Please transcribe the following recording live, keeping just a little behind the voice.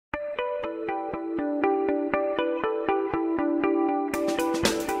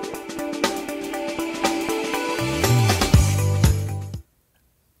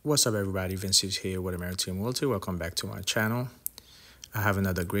What's up everybody, Vince is here with American Pulte. Welcome back to my channel. I have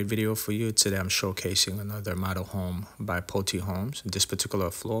another great video for you. Today I'm showcasing another model home by Pulte Homes. This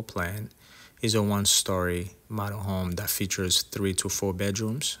particular floor plan is a one-story model home that features 3 to 4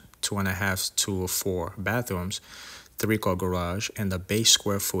 bedrooms, 2.5 to 4 bathrooms, 3-car garage, and the base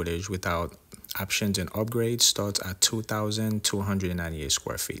square footage without options and upgrades starts at 2,298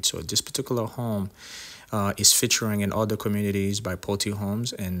 square feet. So this particular home is featuring in other communities by Pulte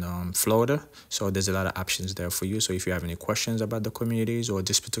Homes in Florida. So there's a lot of options there for you. So if you have any questions about the communities or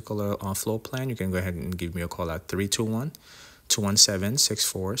this particular floor plan, you can go ahead and give me a call at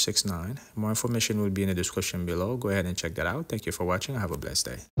 321-217-6469. More information will be in the description below. Go ahead and check that out. Thank you for watching. Have a blessed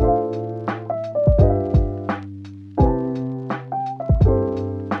day.